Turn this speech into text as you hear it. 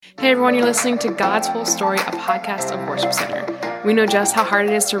Hey everyone, you're listening to God's Whole Story, a podcast of Worship Center. We know just how hard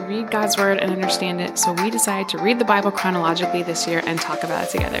it is to read God's Word and understand it, so we decided to read the Bible chronologically this year and talk about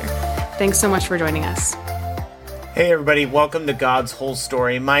it together. Thanks so much for joining us. Hey everybody, welcome to God's Whole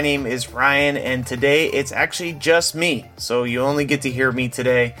Story. My name is Ryan, and today it's actually just me, so you only get to hear me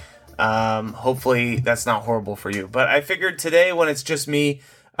today. Hopefully that's not horrible for you, but I figured today when it's just me,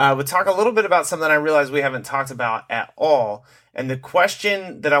 we'll talk a little bit about something I realized we haven't talked about at all. And the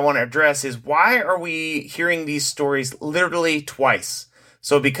question that I want to address is, why are we hearing these stories literally twice?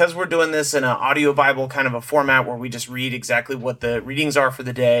 So because we're doing this in an audio Bible kind of a format where we just read exactly what the readings are for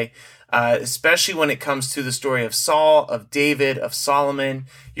the day, especially when it comes to the story of Saul, of David, of Solomon,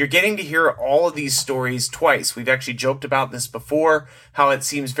 you're getting to hear all of these stories twice. We've actually joked about this before, how it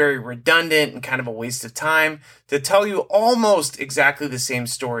seems very redundant and kind of a waste of time to tell you almost exactly the same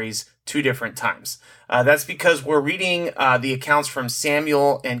stories two different times. That's because we're reading the accounts from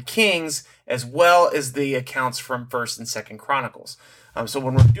Samuel and Kings, as well as the accounts from 1st and 2nd Chronicles. So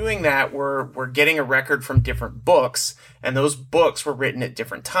when we're doing that, we're getting a record from different books, and those books were written at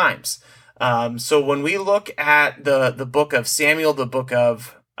different times. So when we look at the book of Samuel, the book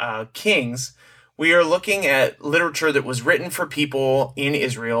of Kings, we are looking at literature that was written for people in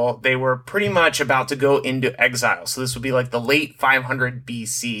Israel. They were pretty much about to go into exile. So this would be like the late 500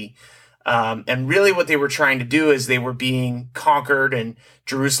 BC. And really what they were trying to do is they were being conquered and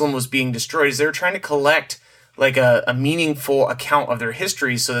Jerusalem was being destroyed. Is they were trying to collect like a meaningful account of their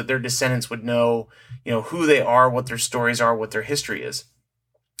history so that their descendants would know, who they are, what their stories are, what their history is.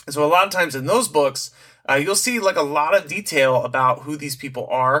 And so a lot of times in those books, you'll see like a lot of detail about who these people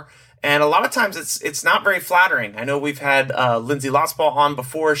are. And a lot of times it's not very flattering. I know we've had Lindsay Lotzball on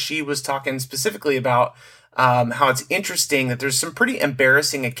before. She was talking specifically about how it's interesting that there's some pretty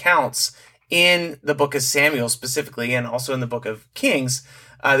embarrassing accounts in the book of Samuel specifically, and also in the book of Kings,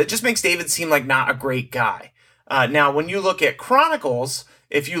 that just makes David seem like not a great guy. Now, when you look at Chronicles,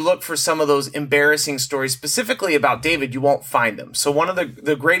 if you look for some of those embarrassing stories specifically about David, you won't find them. So one of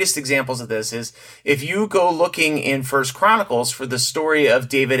the greatest examples of this is if you go looking in 1st Chronicles for the story of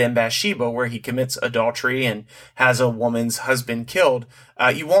David and Bathsheba, where he commits adultery and has a woman's husband killed,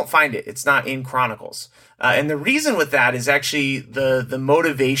 you won't find it. It's not in Chronicles. And the reason with that is actually the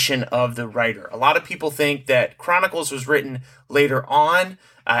motivation of the writer. A lot of people think that Chronicles was written later on,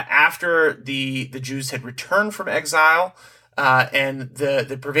 after the Jews had returned from exile. And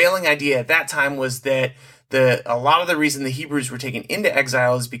the prevailing idea at that time was that a lot of the reason the Hebrews were taken into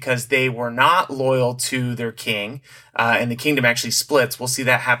exile is because they were not loyal to their king, and the kingdom actually splits. We'll see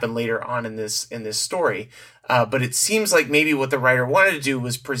that happen later on in this story. But it seems like maybe what the writer wanted to do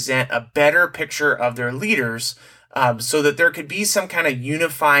was present a better picture of their leaders, so that there could be some kind of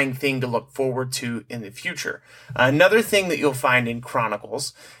unifying thing to look forward to in the future. Another thing that you'll find in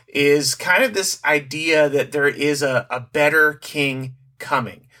Chronicles is kind of this idea that there is a better king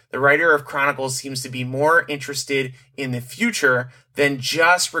coming. The writer of Chronicles seems to be more interested in the future than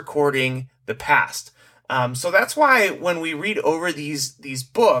just recording the past. So that's why when we read over these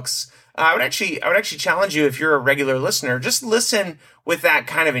books, I would actually challenge you, if you're a regular listener, just listen with that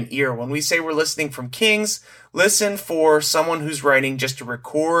kind of an ear. When we say we're listening from Kings, listen for someone who's writing just to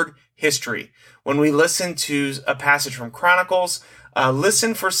record history. When we listen to a passage from Chronicles,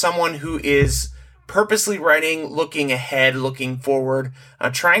 listen for someone who is purposely writing, looking ahead, looking forward,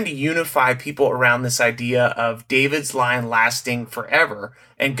 trying to unify people around this idea of David's line lasting forever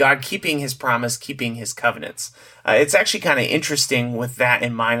and God keeping his promise, keeping his covenants. It's actually kind of interesting with that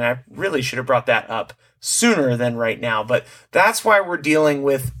in mind. I really should have brought that up sooner than right now, but that's why we're dealing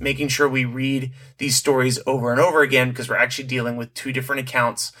with making sure we read these stories over and over again, because we're actually dealing with two different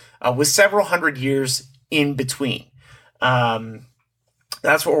accounts with several hundred years in between.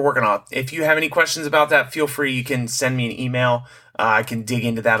 That's what we're working on. If you have any questions about that, feel free. You can send me an email. I can dig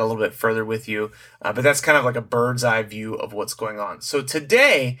into that a little bit further with you. But that's kind of like a bird's eye view of what's going on. So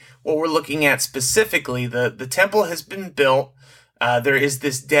today, what we're looking at specifically, the temple has been built. There is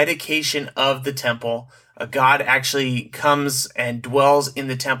this dedication of the temple. God actually comes and dwells in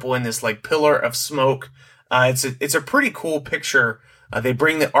the temple in this like pillar of smoke. It's a pretty cool picture. They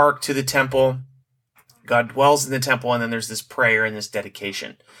bring the ark to the temple. God dwells in the temple, and then there's this prayer and this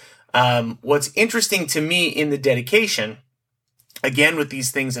dedication. What's interesting to me in the dedication, again, with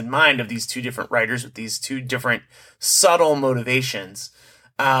these things in mind of these two different writers with these two different subtle motivations,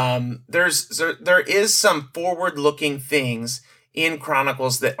 there is some forward-looking things in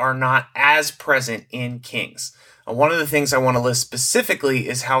Chronicles that are not as present in Kings. One of the things I want to list specifically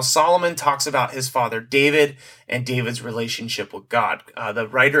is how Solomon talks about his father David and David's relationship with God. The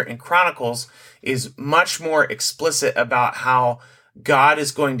writer in Chronicles is much more explicit about how God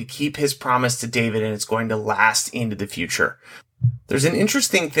is going to keep his promise to David, and it's going to last into the future. There's an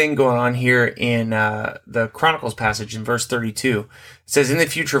interesting thing going on here in the Chronicles passage in verse 32. It says, "In the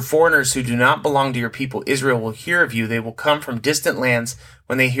future, foreigners who do not belong to your people Israel will hear of you. They will come from distant lands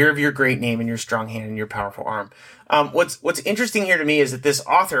when they hear of your great name and your strong hand and your powerful arm." What's interesting here to me is that this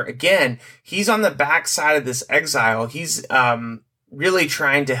author, again, he's on the backside of this exile. He's really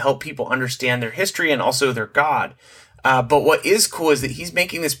trying to help people understand their history and also their God. But what is cool is that he's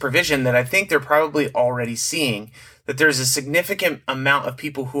making this provision that I think they're probably already seeing, that there's a significant amount of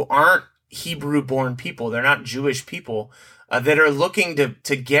people who aren't Hebrew-born people, they're not Jewish people, that are looking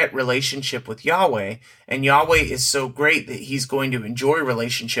to get relationship with Yahweh. And Yahweh is so great that he's going to enjoy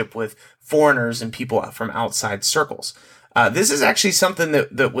relationship with foreigners and people from outside circles. This is actually something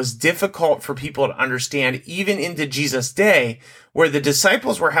that was difficult for people to understand even into Jesus' day, where the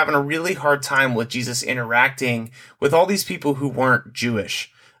disciples were having a really hard time with Jesus interacting with all these people who weren't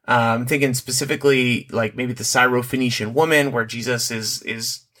Jewish. I'm thinking specifically like maybe the Syrophoenician woman, where Jesus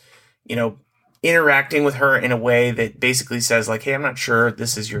is interacting with her in a way that basically says like, hey, I'm not sure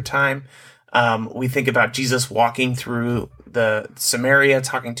this is your time. We think about Jesus walking through the Samaria,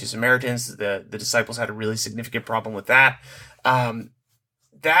 talking to Samaritans. The disciples had a really significant problem with that.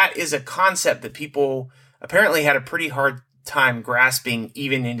 That is a concept that people apparently had a pretty hard time grasping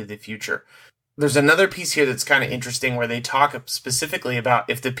even into the future. There's another piece here that's kind of interesting where they talk specifically about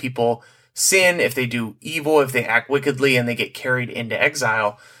if the people sin, if they do evil, if they act wickedly and they get carried into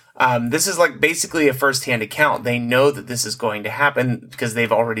exile. This is like basically a first-hand account. They know that this is going to happen because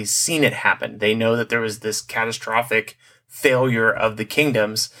they've already seen it happen. They know that there was this catastrophic failure of the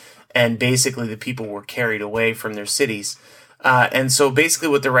kingdoms, and basically the people were carried away from their cities. And so basically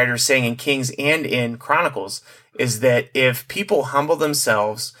what the writer is saying in Kings and in Chronicles is that if people humble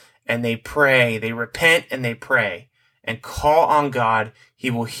themselves and they pray, they repent and they pray and call on God,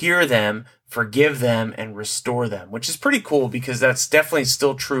 he will hear them, forgive them, and restore them, which is pretty cool because that's definitely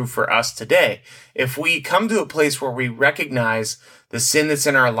still true for us today. If we come to a place where we recognize the sin that's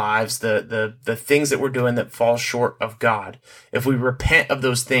in our lives, the things that we're doing that fall short of God, if we repent of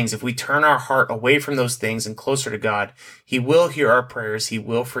those things, if we turn our heart away from those things and closer to God, he will hear our prayers, he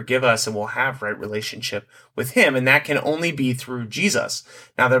will forgive us, and we'll have right relationship with him. And that can only be through Jesus.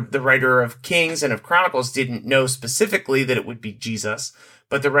 Now, the writer of Kings and of Chronicles didn't know specifically that it would be Jesus,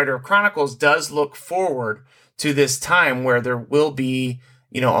 but the writer of Chronicles does look forward to this time where there will be,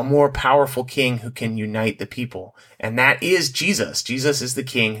 a more powerful king who can unite the people. And that is Jesus. Jesus is the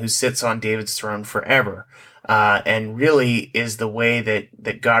king who sits on David's throne forever. And really is the way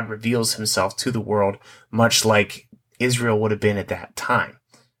that God reveals himself to the world, much like Israel would have been at that time.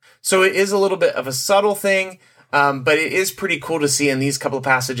 So it is a little bit of a subtle thing, but it is pretty cool to see in these couple of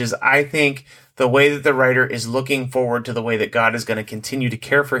passages. I think the way that the writer is looking forward to the way that God is going to continue to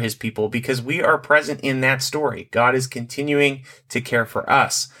care for his people, because we are present in that story. God is continuing to care for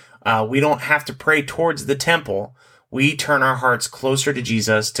us. We don't have to pray towards the temple. We turn our hearts closer to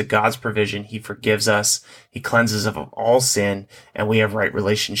Jesus, to God's provision. He forgives us. He cleanses us of all sin, and we have right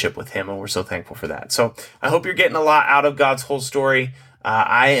relationship with him, and we're so thankful for that. So I hope you're getting a lot out of God's whole story.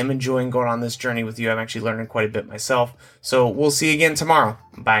 I am enjoying going on this journey with you. I'm actually learning quite a bit myself. So we'll see you again tomorrow.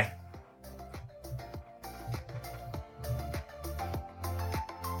 Bye.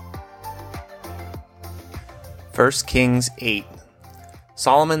 1 Kings 8.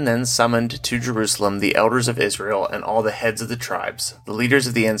 Solomon then summoned to Jerusalem the elders of Israel and all the heads of the tribes, the leaders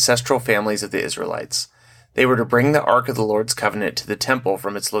of the ancestral families of the Israelites. They were to bring the Ark of the Lord's Covenant to the temple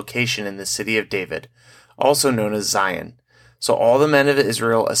from its location in the city of David, also known as Zion. So all the men of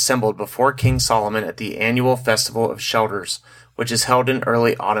Israel assembled before King Solomon at the annual festival of Shelters, which is held in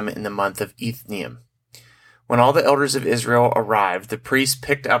early autumn in the month of Ethnium. When all the elders of Israel arrived, the priests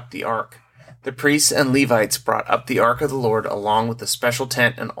picked up the ark. The priests and Levites brought up the ark of the Lord along with the special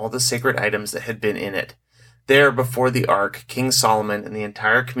tent and all the sacred items that had been in it. There, before the ark, King Solomon and the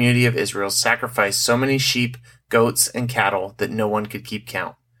entire community of Israel sacrificed so many sheep, goats, and cattle that no one could keep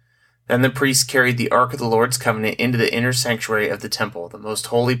count. Then the priests carried the ark of the Lord's covenant into the inner sanctuary of the temple, the most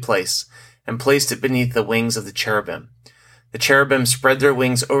holy place, and placed it beneath the wings of the cherubim. The cherubim spread their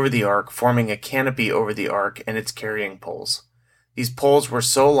wings over the ark, forming a canopy over the ark and its carrying poles. These poles were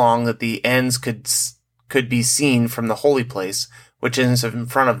so long that the ends could be seen from the holy place, which is in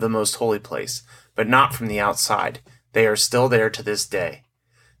front of the most holy place, but not from the outside. They are still there to this day.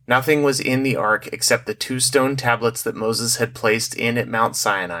 Nothing was in the ark except the 2 stone tablets that Moses had placed in at Mount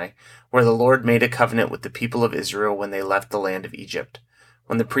Sinai, where the Lord made a covenant with the people of Israel when they left the land of Egypt.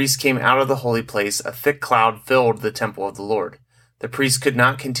 When the priests came out of the holy place, a thick cloud filled the temple of the Lord. The priests could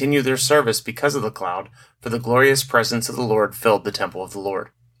not continue their service because of the cloud, for the glorious presence of the Lord filled the temple of the Lord.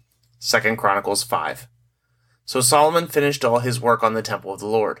 2 Chronicles 5. So Solomon finished all his work on the temple of the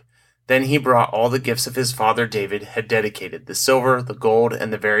Lord. Then he brought all the gifts of his father David had dedicated, the silver, the gold,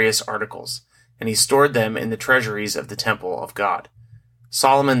 and the various articles, and he stored them in the treasuries of the temple of God.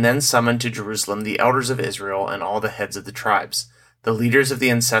 Solomon then summoned to Jerusalem the elders of Israel and all the heads of the tribes, the leaders of the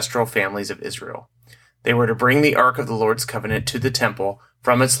ancestral families of Israel. They were to bring the ark of the Lord's covenant to the temple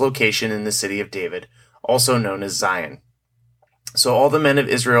from its location in the city of David, also known as Zion. So all the men of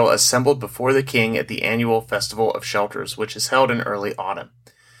Israel assembled before the king at the annual festival of shelters, which is held in early autumn.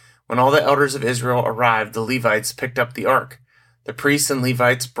 When all the elders of Israel arrived, the Levites picked up the ark. The priests and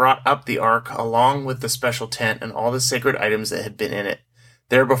Levites brought up the ark along with the special tent and all the sacred items that had been in it.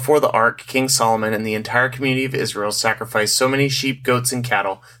 There before the ark, King Solomon and the entire community of Israel sacrificed so many sheep, goats, and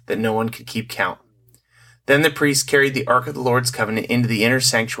cattle that no one could keep count. Then the priests carried the ark of the Lord's covenant into the inner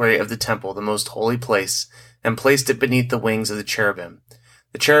sanctuary of the temple, the most holy place, and placed it beneath the wings of the cherubim.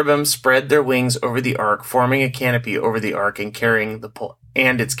 The cherubim spread their wings over the ark, forming a canopy over the ark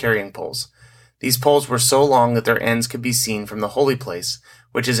and its carrying poles. These poles were so long that their ends could be seen from the holy place,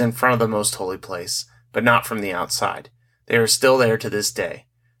 which is in front of the most holy place, but not from the outside. They are still there to this day.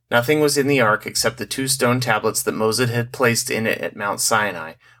 Nothing was in the ark except the 2 stone tablets that Moses had placed in it at Mount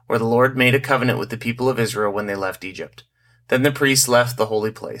Sinai, where the Lord made a covenant with the people of Israel when they left Egypt. Then the priests left the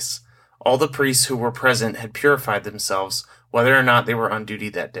holy place. All the priests who were present had purified themselves, whether or not they were on duty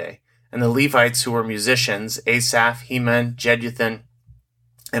that day. And the Levites who were musicians, Asaph, Heman, Jeduthun,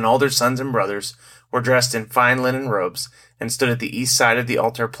 and all their sons and brothers, were dressed in fine linen robes, and stood at the east side of the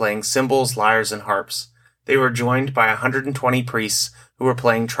altar playing cymbals, lyres, and harps. They were joined by 120 priests who were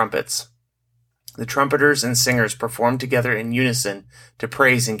playing trumpets. The trumpeters and singers performed together in unison to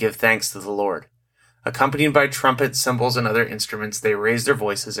praise and give thanks to the Lord. Accompanied by trumpets, cymbals, and other instruments, they raised their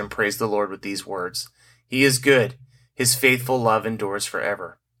voices and praised the Lord with these words: He is good. His faithful love endures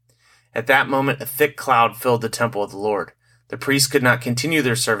forever. At that moment, a thick cloud filled the temple of the Lord. The priests could not continue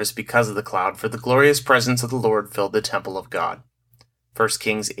their service because of the cloud, for the glorious presence of the Lord filled the temple of God. 1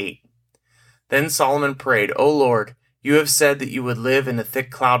 Kings 8. Then Solomon prayed, O Lord, you have said that you would live in a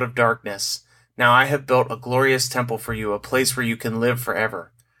thick cloud of darkness. Now I have built a glorious temple for you, a place where you can live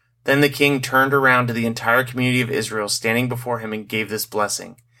forever. Then the king turned around to the entire community of Israel standing before him and gave this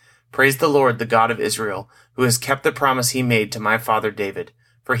blessing. Praise the Lord, the God of Israel, who has kept the promise he made to my father David.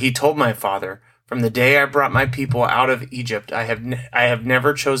 For he told my father, from the day I brought my people out of Egypt, I have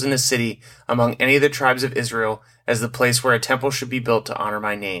never chosen a city among any of the tribes of Israel as the place where a temple should be built to honor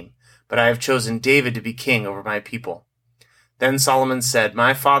my name. But I have chosen David to be king over my people. Then Solomon said,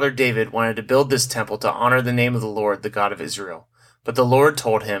 My father David wanted to build this temple to honor the name of the Lord, the God of Israel. But the Lord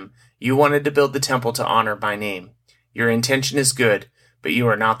told him, You wanted to build the temple to honor my name. Your intention is good, but you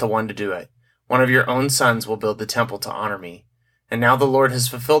are not the one to do it. One of your own sons will build the temple to honor me. And now the Lord has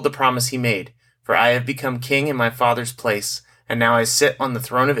fulfilled the promise he made, for I have become king in my father's place, and now I sit on the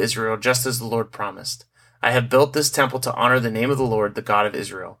throne of Israel just as the Lord promised. I have built this temple to honor the name of the Lord, the God of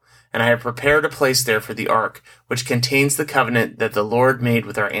Israel. And I have prepared a place there for the ark, which contains the covenant that the Lord made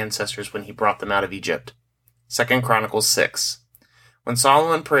with our ancestors when he brought them out of Egypt. 2 Chronicles 6. When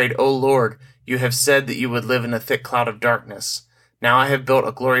Solomon prayed, O Lord, you have said that you would live in a thick cloud of darkness. Now I have built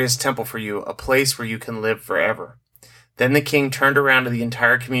a glorious temple for you, a place where you can live forever. Then the king turned around to the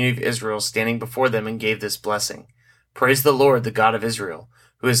entire community of Israel standing before them and gave this blessing. Praise the Lord, the God of Israel,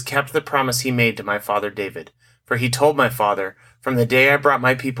 who has kept the promise he made to my father David. For he told my father, From the day I brought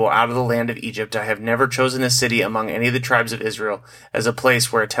my people out of the land of Egypt, I have never chosen a city among any of the tribes of Israel as a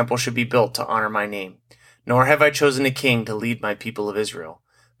place where a temple should be built to honor my name. Nor have I chosen a king to lead my people of Israel.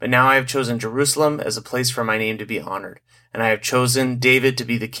 But now I have chosen Jerusalem as a place for my name to be honored, and I have chosen David to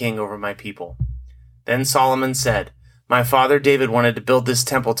be the king over my people. Then Solomon said, My father David wanted to build this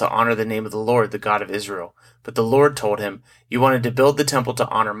temple to honor the name of the Lord, the God of Israel. But the Lord told him, You wanted to build the temple to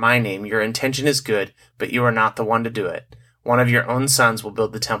honor my name. Your intention is good, but you are not the one to do it. One of your own sons will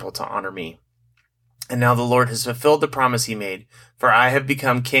build the temple to honor me. And now the Lord has fulfilled the promise he made, for I have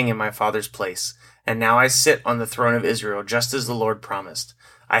become king in my father's place. And now I sit on the throne of Israel, just as the Lord promised.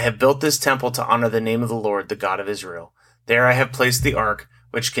 I have built this temple to honor the name of the Lord, the God of Israel. There I have placed the ark,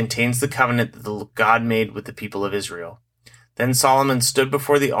 which contains the covenant that the God made with the people of Israel. Then Solomon stood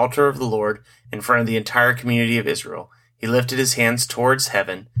before the altar of the Lord in front of the entire community of Israel. He lifted his hands towards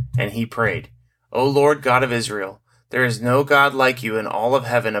heaven, and he prayed, O Lord God of Israel, there is no God like you in all of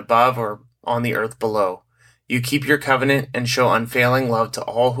heaven above or on the earth below. You keep your covenant and show unfailing love to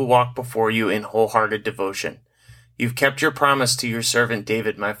all who walk before you in wholehearted devotion. You've kept your promise to your servant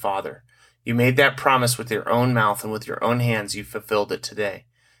David, my father. You made that promise with your own mouth, and with your own hands you fulfilled it today.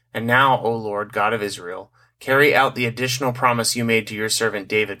 And now, O Lord, God of Israel, carry out the additional promise you made to your servant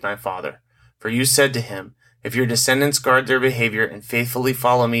David, my father. For you said to him, if your descendants guard their behavior and faithfully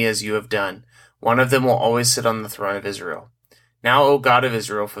follow me as you have done, one of them will always sit on the throne of Israel. Now, O God of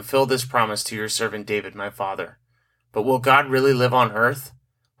Israel, fulfill this promise to your servant David, my father. But will God really live on earth?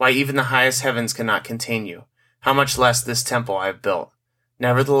 Why, even the highest heavens cannot contain you. How much less this temple I have built?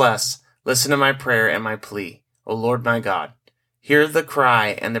 Nevertheless, listen to my prayer and my plea, O Lord my God. Hear the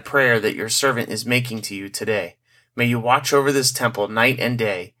cry and the prayer that your servant is making to you today. May you watch over this temple night and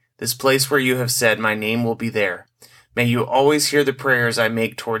day, this place where you have said my name will be there. May you always hear the prayers I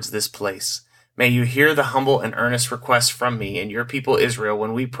make towards this place. May you hear the humble and earnest requests from me and your people Israel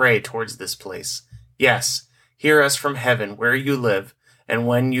when we pray towards this place. Yes, hear us from heaven where you live, and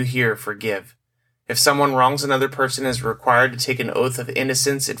when you hear, forgive. If someone wrongs another person and is required to take an oath of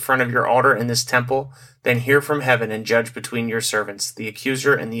innocence in front of your altar in this temple, then hear from heaven and judge between your servants, the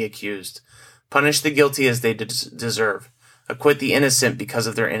accuser and the accused. Punish the guilty as they deserve. Acquit the innocent because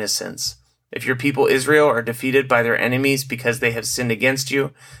of their innocence. If your people Israel are defeated by their enemies because they have sinned against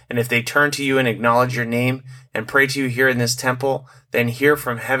you, and if they turn to you and acknowledge your name and pray to you here in this temple, then hear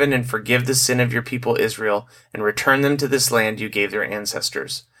from heaven and forgive the sin of your people Israel and return them to this land you gave their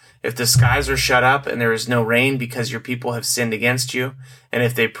ancestors. If the skies are shut up and there is no rain because your people have sinned against you, and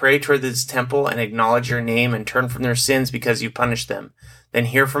if they pray toward this temple and acknowledge your name and turn from their sins because you punished them, then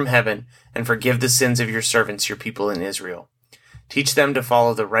hear from heaven and forgive the sins of your servants, your people in Israel. Teach them to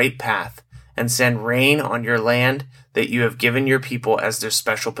follow the right path and send rain on your land that you have given your people as their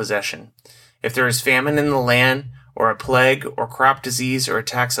special possession. If there is famine in the land, or a plague, or crop disease, or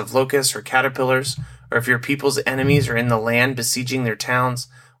attacks of locusts or caterpillars, or if your people's enemies are in the land besieging their towns,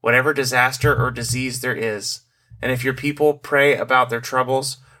 whatever disaster or disease there is, and if your people pray about their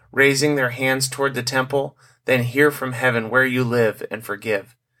troubles, raising their hands toward the temple, then hear from heaven where you live and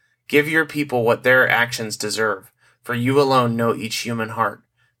forgive. Give your people what their actions deserve, for you alone know each human heart.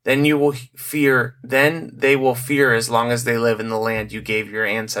 Then they will fear as long as they live in the land you gave your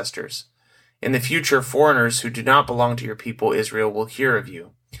ancestors. In the future, foreigners who do not belong to your people Israel will hear of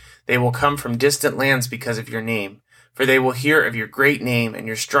you. They will come from distant lands because of your name, for they will hear of your great name and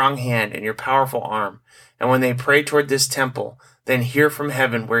your strong hand and your powerful arm. And when they pray toward this temple, then hear from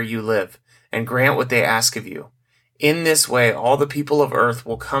heaven where you live, and grant what they ask of you. In this way, all the people of earth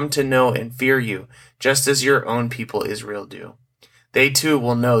will come to know and fear you, just as your own people Israel do. They too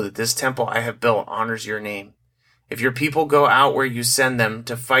will know that this temple I have built honors your name. If your people go out where you send them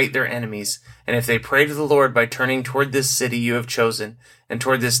to fight their enemies, and if they pray to the Lord by turning toward this city you have chosen, and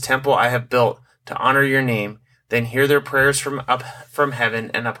toward this temple I have built to honor your name, then hear their prayers from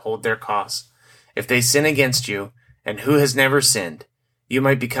heaven and uphold their cause. If they sin against you, and who has never sinned, you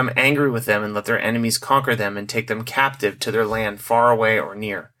might become angry with them and let their enemies conquer them and take them captive to their land far away or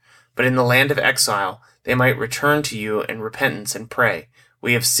near. But in the land of exile, they might return to you in repentance and pray,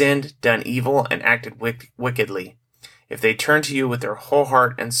 we have sinned, done evil, and acted wickedly. If they turn to you with their whole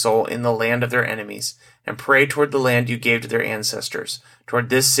heart and soul in the land of their enemies, and pray toward the land you gave to their ancestors, toward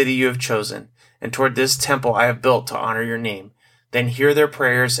this city you have chosen, and toward this temple I have built to honor your name, then hear their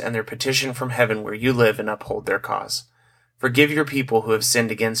prayers and their petition from heaven where you live and uphold their cause. Forgive your people who have sinned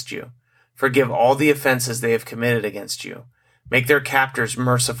against you. Forgive all the offenses they have committed against you. Make their captors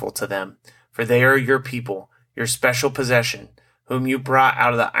merciful to them, for they are your people, your special possession, whom you brought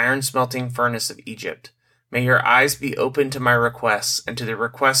out of the iron-smelting furnace of Egypt. May your eyes be open to my requests and to the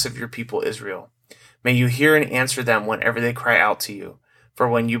requests of your people Israel. May you hear and answer them whenever they cry out to you. For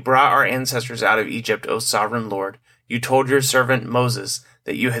when you brought our ancestors out of Egypt, O sovereign Lord, you told your servant Moses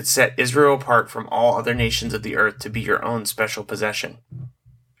that you had set Israel apart from all other nations of the earth to be your own special possession.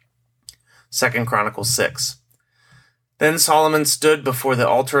 2 Chronicles 6. Then Solomon stood before the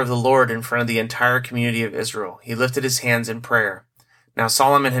altar of the Lord in front of the entire community of Israel. He lifted his hands in prayer. Now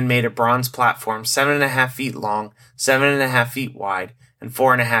Solomon had made a bronze platform 7.5 feet long, 7.5 feet wide, and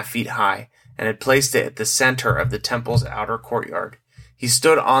 4.5 feet high, and had placed it at the center of the temple's outer courtyard. He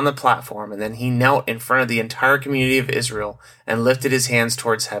stood on the platform, and then he knelt in front of the entire community of Israel and lifted his hands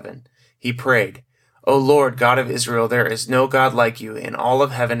towards heaven. He prayed, O Lord, God of Israel, there is no God like you in all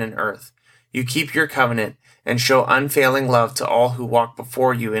of heaven and earth. You keep your covenant and show unfailing love to all who walk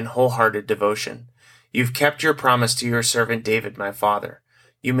before you in wholehearted devotion. You've kept your promise to your servant David, my father.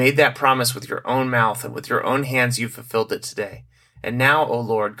 You made that promise with your own mouth, and with your own hands you fulfilled it today. And now, O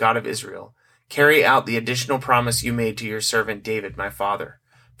Lord, God of Israel, carry out the additional promise you made to your servant David, my father.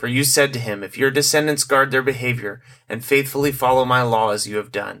 For you said to him, if your descendants guard their behavior and faithfully follow my law as you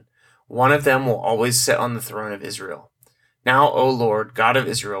have done, one of them will always sit on the throne of Israel. Now, O Lord, God of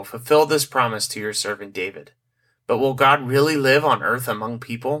Israel, fulfill this promise to your servant David. But will God really live on earth among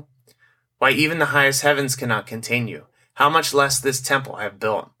people? Why, even the highest heavens cannot contain you. How much less this temple I have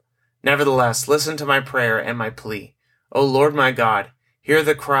built? Nevertheless, listen to my prayer and my plea. O Lord my God, hear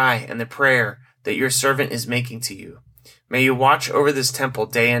the cry and the prayer that your servant is making to you. May you watch over this temple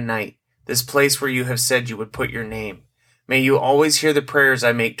day and night, this place where you have said you would put your name. May you always hear the prayers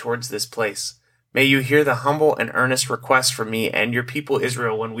I make towards this place. May you hear the humble and earnest requests from me and your people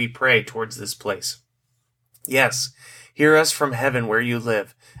Israel when we pray towards this place. Yes, hear us from heaven where you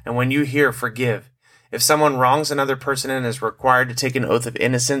live, and when you hear, forgive. If someone wrongs another person and is required to take an oath of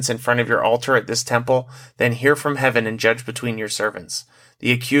innocence in front of your altar at this temple, then hear from heaven and judge between your servants,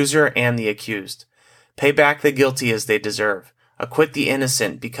 the accuser and the accused. Pay back the guilty as they deserve. Acquit the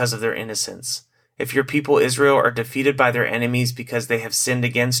innocent because of their innocence. If your people Israel are defeated by their enemies because they have sinned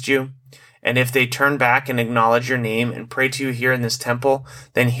against you, and if they turn back and acknowledge your name and pray to you here in this temple,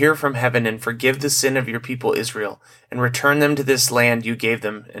 then hear from heaven and forgive the sin of your people Israel, and return them to this land you gave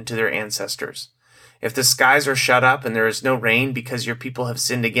them and to their ancestors. If the skies are shut up and there is no rain because your people have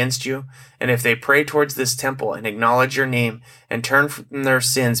sinned against you, and if they pray towards this temple and acknowledge your name and turn from their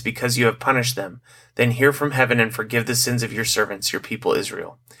sins because you have punished them, then hear from heaven and forgive the sins of your servants, your people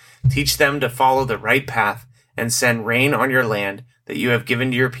Israel. Teach them to follow the right path and send rain on your land that you have given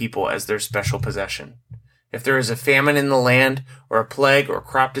to your people as their special possession. If there is a famine in the land, or a plague, or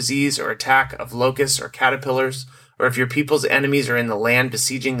crop disease, or attack of locusts or caterpillars, or if your people's enemies are in the land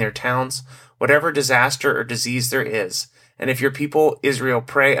besieging their towns, whatever disaster or disease there is, and if your people Israel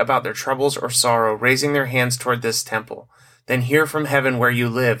pray about their troubles or sorrow, raising their hands toward this temple, then hear from heaven where you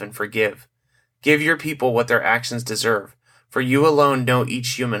live and forgive. Give your people what their actions deserve, for you alone know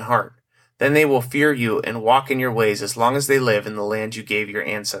each human heart. Then they will fear you and walk in your ways as long as they live in the land you gave your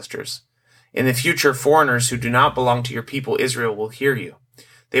ancestors. In the future, foreigners who do not belong to your people Israel will hear you.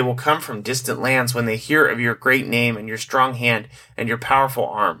 They will come from distant lands when they hear of your great name and your strong hand and your powerful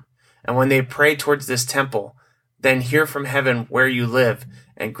arm. And when they pray towards this temple, then hear from heaven where you live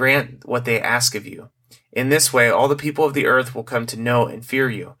and grant what they ask of you. In this way, all the people of the earth will come to know and fear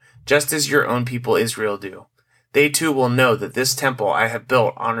you, just as your own people Israel do. They too will know that this temple I have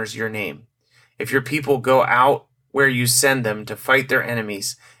built honors your name. If your people go out where you send them to fight their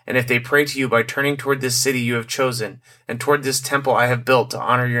enemies, and if they pray to you by turning toward this city you have chosen, and toward this temple I have built to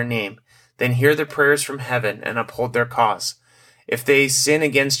honor your name, then hear the prayers from heaven and uphold their cause. If they sin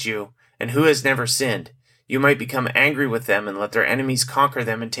against you, and who has never sinned, you might become angry with them and let their enemies conquer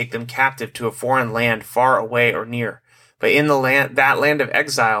them and take them captive to a foreign land far away or near. But in that land of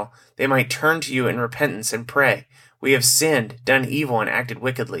exile, they might turn to you in repentance and pray, "We have sinned, done evil, and acted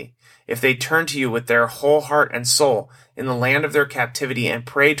wickedly." If they turn to you with their whole heart and soul in the land of their captivity and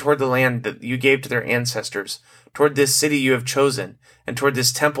pray toward the land that you gave to their ancestors, toward this city you have chosen, and toward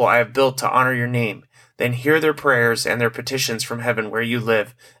this temple I have built to honor your name, then hear their prayers and their petitions from heaven where you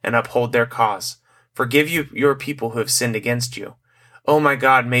live and uphold their cause. Forgive your people who have sinned against you. O my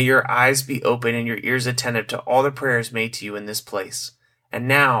God, may your eyes be open and your ears attentive to all the prayers made to you in this place. And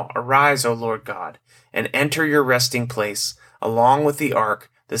now arise, O Lord God, and enter your resting place, along with the ark,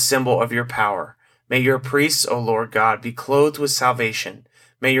 the symbol of your power. May your priests, O Lord God, be clothed with salvation.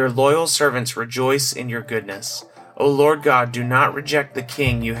 May your loyal servants rejoice in your goodness. O Lord God, do not reject the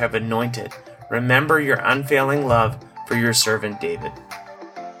king you have anointed. Remember your unfailing love for your servant David.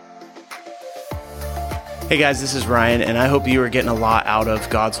 Hey guys, this is Ryan, and I hope you are getting a lot out of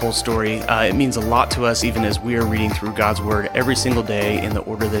God's whole story. It means a lot to us even as we are reading through God's Word every single day in the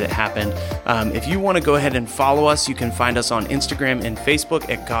order that it happened. If you want to go ahead and follow us, you can find us on Instagram and Facebook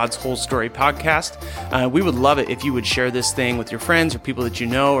at God's Whole Story Podcast. We would love it if you would share this thing with your friends or people that you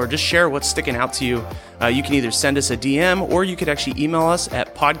know, or just share what's sticking out to you. You can either send us a DM, or you could actually email us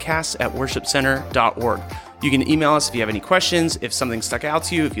at podcasts@worshipcenter.org. You can email us if you have any questions, if something stuck out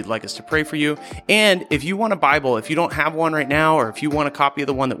to you, if you'd like us to pray for you. And if you want a Bible, if you don't have one right now, or if you want a copy of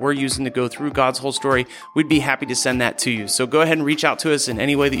the one that we're using to go through God's whole story, we'd be happy to send that to you. So go ahead and reach out to us in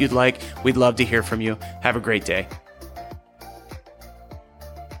any way that you'd like. We'd love to hear from you. Have a great day.